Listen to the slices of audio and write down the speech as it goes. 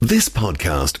This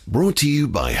podcast brought to you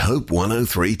by Hope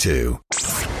 1032.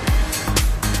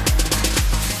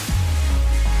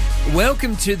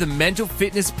 Welcome to the Mental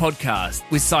Fitness Podcast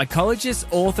with psychologist,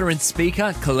 author and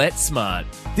speaker Colette Smart.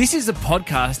 This is a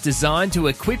podcast designed to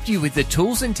equip you with the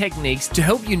tools and techniques to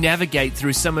help you navigate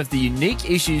through some of the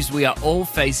unique issues we are all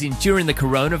facing during the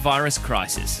coronavirus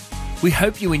crisis. We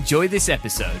hope you enjoy this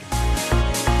episode.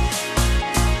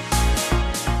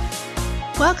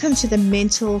 Welcome to the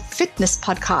Mental Fitness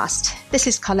Podcast. This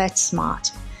is Colette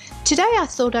Smart. Today I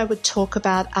thought I would talk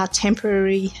about our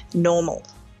temporary normal,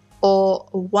 or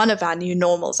one of our new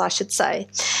normals, I should say.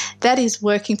 That is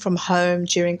working from home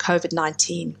during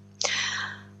COVID-19.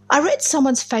 I read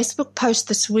someone's Facebook post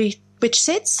this week which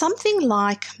said something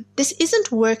like, this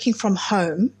isn't working from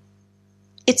home,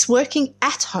 it's working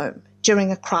at home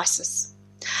during a crisis.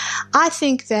 I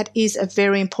think that is a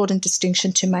very important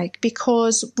distinction to make,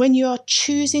 because when you are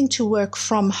choosing to work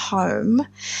from home,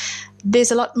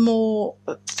 there's a lot more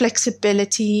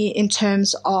flexibility in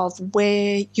terms of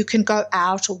where you can go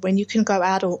out or when you can go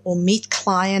out or meet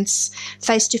clients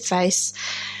face-to-face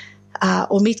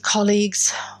or meet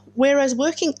colleagues. Whereas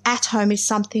working at home is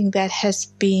something that has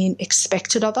been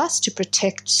expected of us to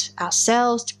protect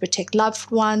ourselves, to protect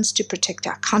loved ones, to protect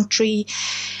our country.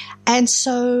 And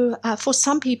so for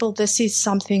some people, this is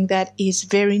something that is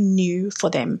very new for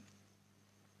them.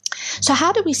 So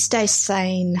how do we stay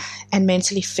sane and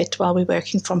mentally fit while we're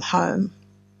working from home,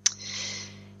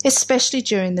 especially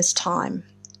during this time?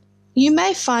 You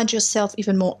may find yourself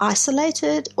even more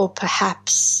isolated, or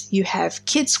perhaps you have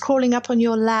kids crawling up on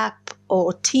your lap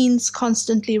or teens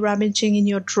constantly rummaging in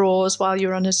your drawers while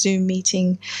you're on a Zoom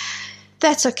meeting.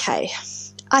 That's okay.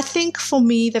 I think for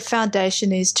me, the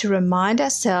foundation is to remind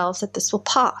ourselves that this will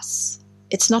pass.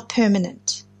 It's not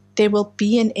permanent. There will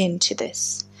be an end to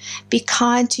this. Be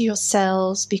kind to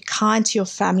yourselves. Be kind to your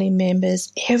family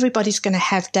members. Everybody's going to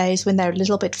have days when they're a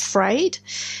little bit frayed,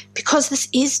 because this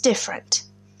is different.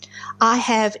 I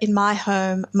have in my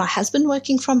home my husband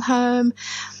working from home.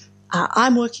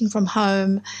 I'm working from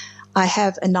home. I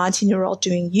have a 19-year-old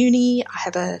doing uni. I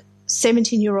have a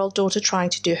 17-year-old daughter trying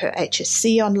to do her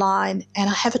HSC online, and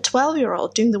I have a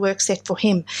 12-year-old doing the work set for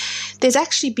him. There's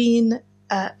actually been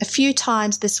a few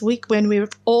times this week when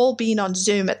we've all been on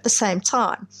Zoom at the same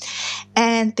time.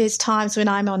 And there's times when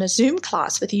I'm on a Zoom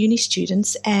class with uni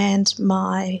students and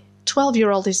my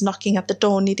 12-year-old is knocking at the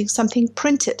door needing something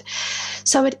printed.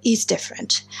 So it is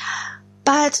different.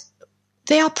 But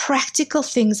there are practical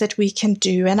things that we can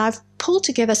do, and I've pulled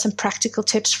together some practical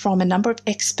tips from a number of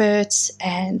experts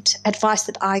and advice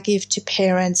that I give to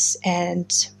parents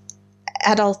and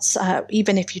adults,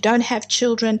 even if you don't have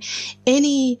children.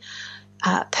 Any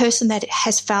person that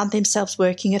has found themselves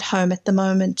working at home at the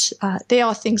moment, there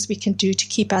are things we can do to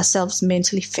keep ourselves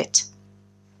mentally fit.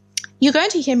 You're going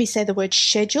to hear me say the word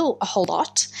schedule a whole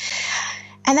lot,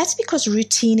 and that's because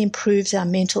routine improves our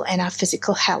mental and our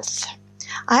physical health.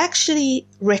 I actually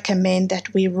recommend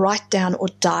that we write down or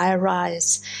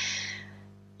diarize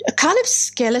a kind of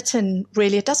skeleton,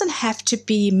 really. It doesn't have to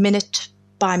be minute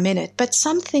by minute, but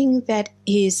something that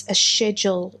is a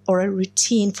schedule or a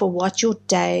routine for what your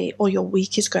day or your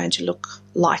week is going to look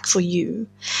like for you.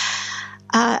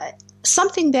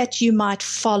 Something that you might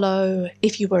follow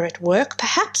if you were at work,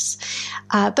 perhaps,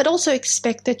 but also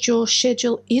expect that your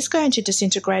schedule is going to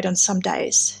disintegrate on some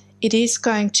days. It is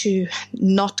going to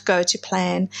not go to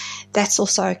plan. That's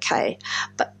also okay.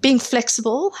 But being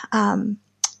flexible,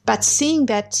 but seeing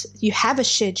that you have a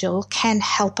schedule can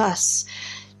help us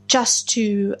just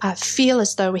to feel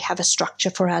as though we have a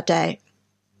structure for our day.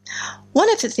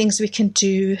 One of the things we can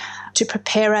do to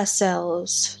prepare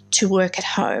ourselves to work at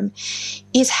home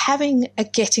is having a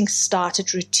getting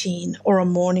started routine or a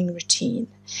morning routine.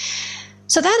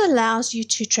 So that allows you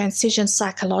to transition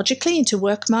psychologically into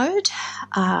work mode.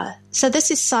 So this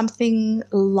is something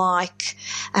like,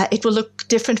 it will look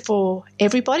different for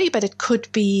everybody, but it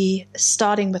could be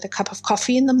starting with a cup of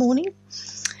coffee in the morning,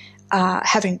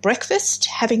 having breakfast,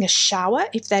 having a shower,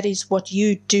 if that is what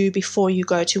you do before you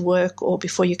go to work or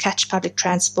before you catch public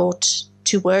transport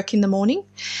to work in the morning.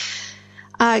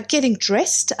 Getting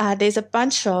dressed. There's a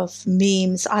bunch of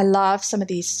memes. I love some of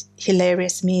these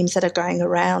hilarious memes that are going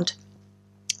around.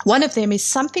 One of them is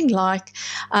something like,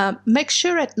 make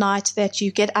sure at night that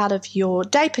you get out of your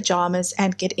day pajamas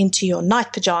and get into your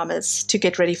night pajamas to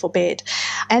get ready for bed.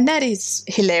 And that is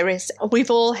hilarious.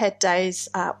 We've all had days,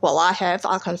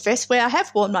 I'll confess, where I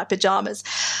have worn my pajamas.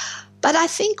 But I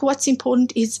think what's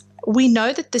important is we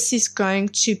know that this is going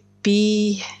to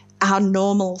be our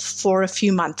normal for a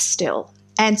few months still.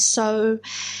 And so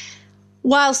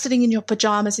while sitting in your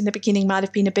pajamas in the beginning might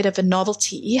have been a bit of a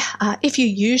novelty, if you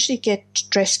usually get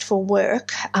dressed for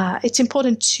work, it's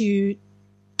important to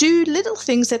do little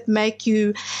things that make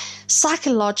you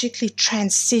psychologically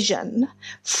transition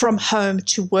from home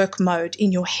to work mode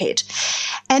in your head.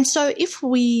 And so if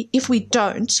we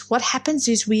don't, what happens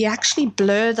is we actually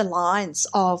blur the lines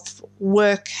of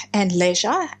work and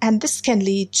leisure, and this can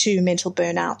lead to mental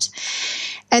burnout.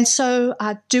 And so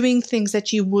doing things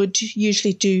that you would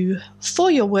usually do for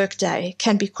your workday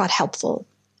can be quite helpful.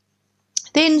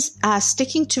 Then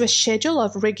sticking to a schedule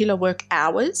of regular work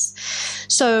hours,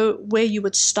 so where you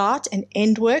would start and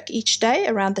end work each day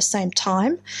around the same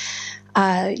time.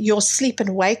 Your sleep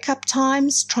and wake up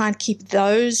times, try and keep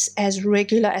those as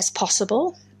regular as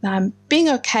possible. Being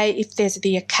okay if there's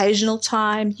the occasional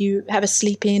time you have a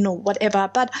sleep in or whatever,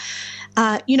 but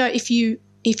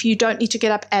if you don't need to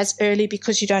get up as early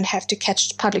because you don't have to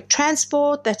catch public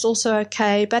transport, that's also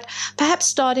okay. But perhaps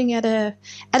starting at a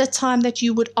time that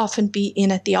you would often be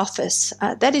in at the office,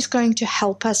 that is going to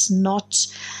help us not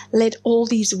let all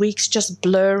these weeks just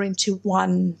blur into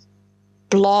one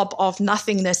blob of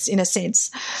nothingness, in a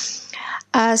sense.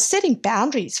 Setting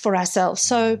boundaries for ourselves.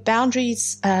 So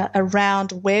boundaries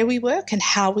around where we work and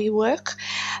how we work,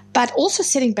 but also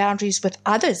setting boundaries with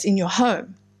others in your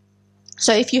home.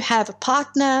 So if you have a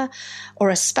partner or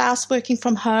a spouse working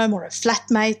from home or a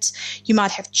flatmate, you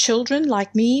might have children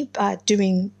like me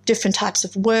doing different types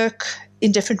of work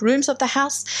in different rooms of the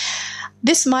house.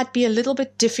 This might be a little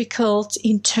bit difficult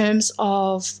in terms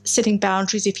of setting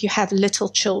boundaries if you have little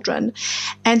children.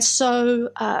 And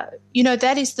so,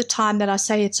 that is the time that I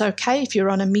say it's okay if you're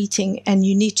on a meeting and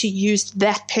you need to use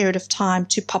that period of time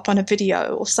to pop on a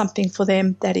video or something for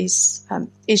them that is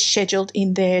scheduled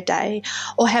in their day,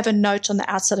 or have a note on the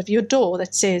outside of your door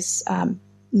that says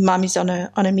mummy's on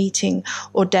a meeting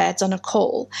or dad's on a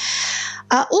call.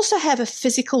 Also have a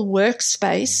physical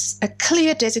workspace, a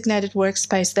clear designated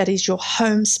workspace that is your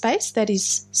home space, that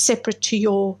is separate to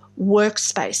your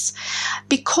workspace.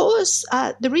 Because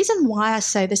the reason why I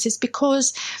say this is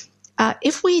because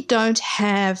if we don't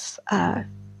have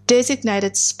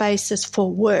designated spaces for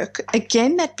work,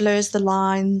 again, that blurs the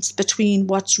lines between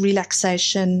what's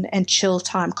relaxation and chill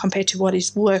time compared to what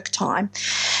is work time.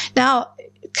 Now,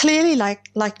 clearly,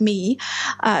 like me,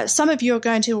 some of you are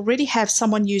going to already have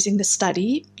someone using the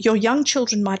study. Your young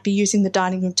children might be using the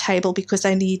dining room table because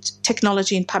they need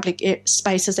technology in public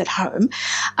spaces at home.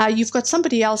 You've got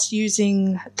somebody else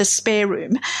using the spare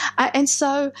room. And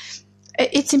so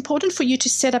it's important for you to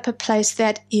set up a place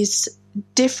that is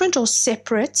different or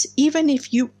separate, even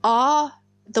if you are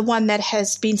the one that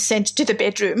has been sent to the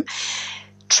bedroom.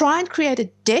 Try and create a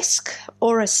desk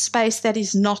or a space that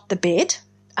is not the bed.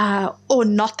 Or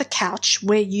not the couch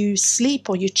where you sleep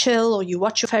or you chill or you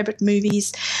watch your favorite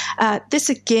movies. This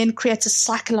again creates a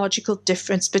psychological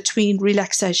difference between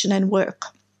relaxation and work.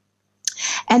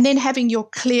 And then having your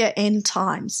clear end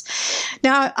times.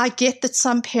 Now, I get that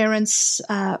some parents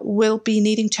will be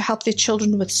needing to help their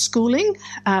children with schooling.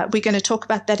 We're going to talk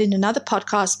about that in another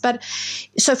podcast. But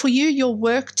so for you, your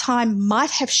work time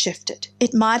might have shifted.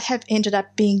 It might have ended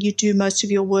up being you do most of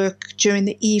your work during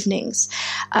the evenings.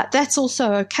 That's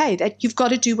also okay. That you've got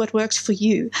to do what works for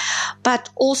you. But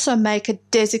also make a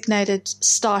designated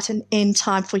start and end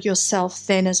time for yourself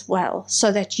then as well,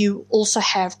 so that you also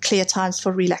have clear times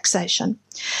for relaxation.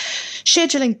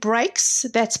 Scheduling breaks,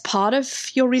 that's part of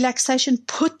your relaxation.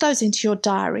 Put those into your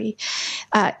diary.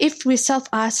 If we're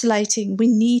self-isolating, we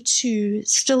need to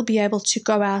still be able to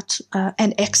go out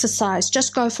and exercise.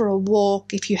 Just go for a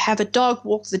walk. If you have a dog,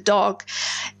 walk the dog.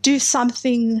 Do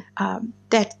something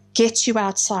that gets you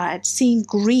outside. Seeing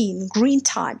green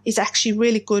time is actually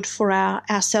really good for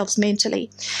ourselves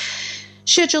mentally.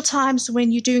 Schedule times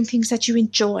when you're doing things that you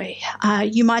enjoy.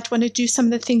 You might want to do some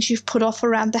of the things you've put off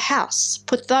around the house.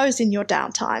 Put those in your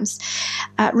downtimes.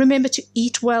 Remember to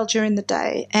eat well during the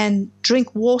day and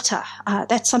drink water.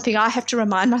 That's something I have to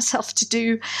remind myself to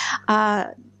do.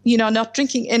 Not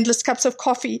drinking endless cups of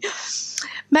coffee.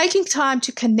 Making time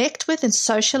to connect with and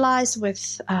socialize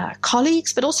with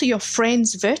colleagues, but also your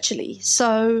friends virtually.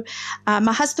 So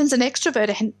my husband's an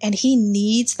extrovert and he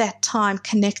needs that time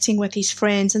connecting with his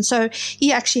friends. And so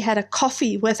he actually had a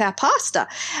coffee with our pastor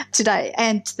today,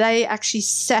 and they actually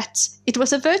it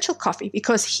was a virtual coffee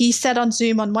because he sat on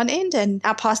Zoom on one end and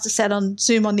our pastor sat on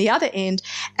Zoom on the other end,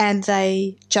 and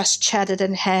they just chatted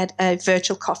and had a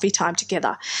virtual coffee time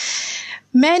together.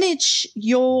 Manage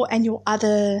your and your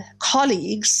other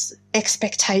colleagues'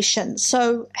 expectations.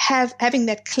 So having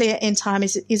that clear end time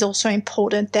is also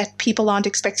important, that people aren't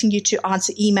expecting you to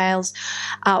answer emails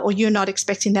or you're not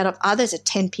expecting that of others at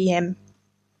 10 p.m.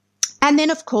 And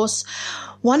then, of course,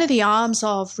 one of the arms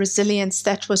of resilience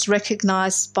that was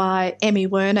recognized by Emmy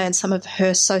Werner and some of her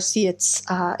associates,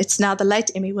 it's now the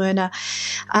late Emmy Werner,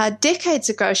 decades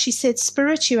ago, she said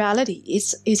spirituality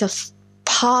is a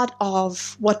part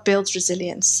of what builds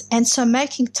resilience. And so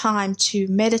making time to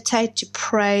meditate, to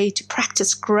pray, to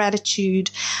practice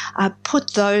gratitude,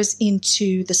 put those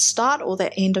into the start or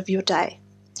the end of your day.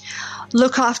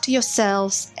 Look after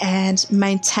yourselves and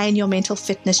maintain your mental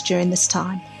fitness during this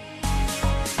time.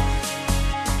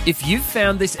 If you've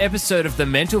found this episode of the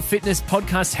Mental Fitness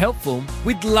Podcast helpful,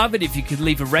 we'd love it if you could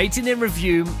leave a rating and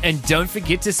review, and don't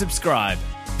forget to subscribe.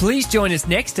 Please join us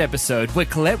next episode where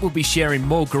Colette will be sharing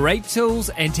more great tools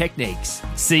and techniques.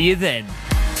 See you then.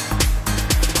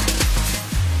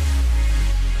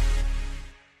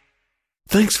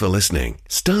 Thanks for listening.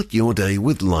 Start your day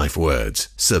with Life Words.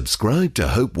 Subscribe to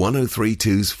Hope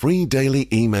 1032's free daily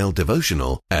email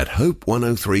devotional at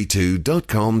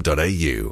hope1032.com.au.